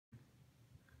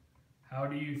How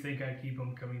do you think I keep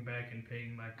them coming back and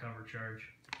paying my cover charge?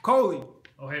 Coley!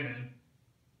 Oh, hey, man.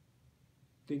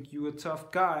 Think you a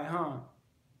tough guy, huh?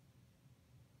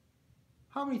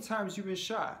 How many times you been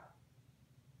shot?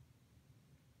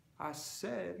 I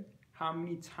said, how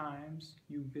many times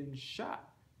you been shot?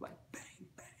 Like bang,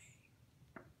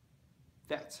 bang.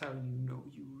 That's how you know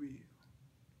you real.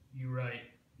 You right.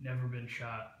 Never been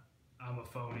shot. I'm a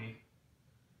phony.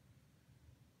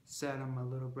 Sat on my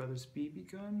little brother's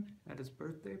BB gun at his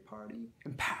birthday party,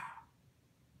 and pow!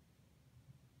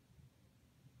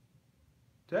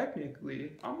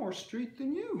 Technically, I'm more street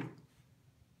than you.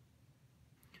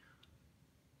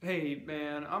 Hey,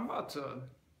 man, I'm about to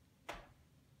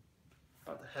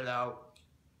head out.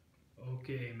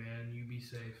 Okay, man. You be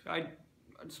safe. I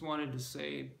just wanted to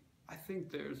say, I think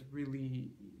there's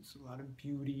a lot of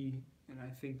beauty, and I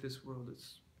think this world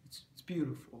is it's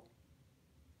beautiful.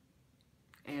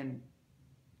 And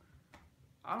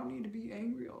I don't need to be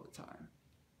angry all the time.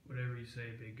 Whatever you say,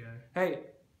 big guy. Hey,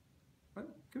 what?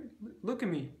 Come here, look at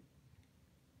me.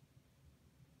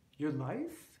 Your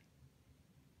life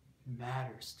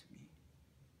matters to me.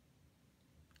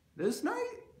 This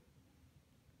night,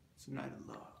 it's a night of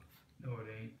love. No, it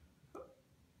ain't.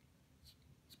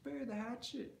 Let's bury the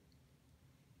hatchet.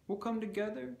 We'll come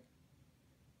together.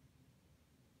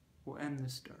 We'll end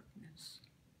this darkness.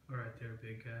 All right there,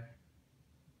 big guy.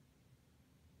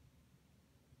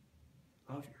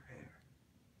 Love your hair.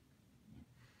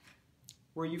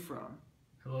 Where you from?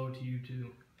 Hello to you,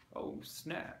 too. Oh,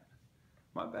 snap.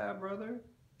 My bad, brother.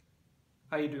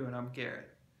 How you doing? I'm Garret.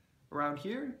 Around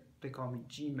here, they call me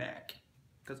G-Mac.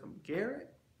 Because I'm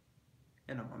Garret,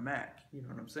 and I'm a Mac. You know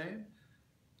what I'm saying?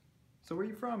 So where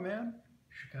you from, man?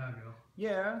 Chicago.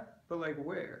 Yeah, but like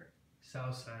where?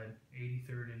 South Side,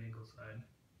 83rd and Ingleside.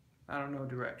 I don't know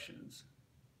directions.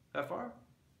 That far?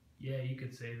 Yeah, you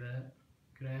could say that.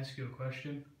 Can I ask you a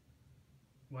question?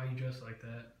 Why you dressed like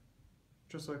that?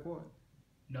 Just like what?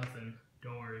 Nothing.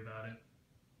 Don't worry about it.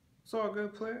 It's all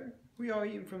good, player. We all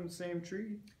eating from the same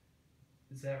tree.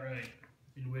 Is that right?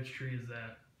 And which tree is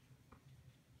that?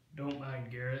 Don't mind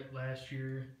Garret. Last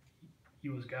year, he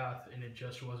was goth and it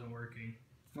just wasn't working.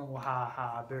 Oh, ha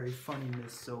ha. Very funny,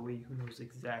 Miss Zoe, who knows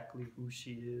exactly who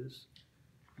she is.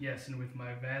 Yes, and with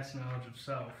my vast knowledge of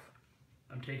self,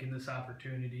 I'm taking this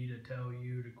opportunity to tell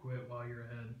you to quit while you're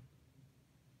ahead.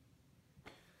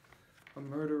 A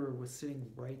murderer was sitting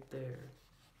right there.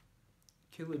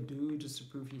 Kill a dude just to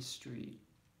prove he's street.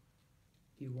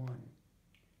 He won.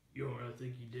 You don't really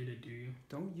think he did it, do you?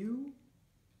 Don't you?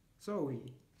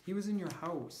 Zoe, he was in your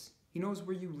house. He knows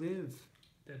where you live.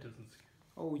 That doesn't scare.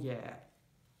 Oh yeah.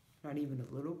 Not even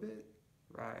a little bit?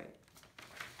 Right.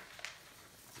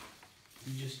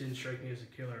 He just didn't strike me as a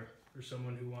killer or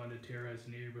someone who wanted to terrorize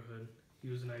the neighborhood. He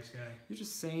was a nice guy. You're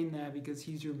just saying that because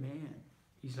he's your man.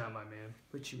 He's not my man.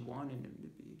 But you wanted him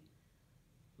to be.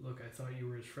 Look, I thought you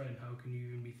were his friend. How can you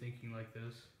even be thinking like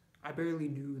this? I barely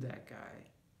knew that guy.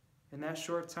 In that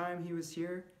short time he was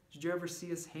here, did you ever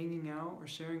see us hanging out or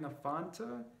sharing a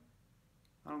Fanta?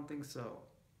 I don't think so.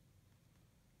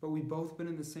 But we've both been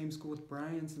in the same school with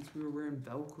Brian since we were wearing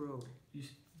Velcro.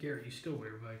 Garret, you still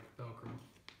wear Velcro.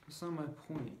 That's not my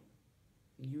point.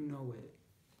 And you know it.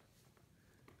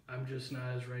 I'm just not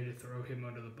as ready to throw him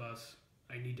under the bus.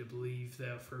 I need to believe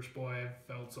that first boy I've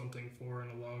felt something for in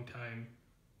a long time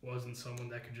wasn't someone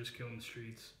that could just kill in the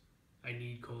streets. I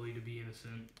need Coley to be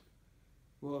innocent.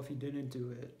 Well, if he didn't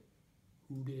do it,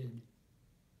 who did?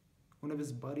 One of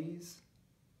his buddies?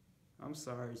 I'm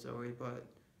sorry, Zoe, but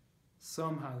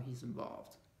somehow he's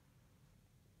involved.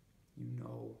 You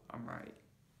know I'm right.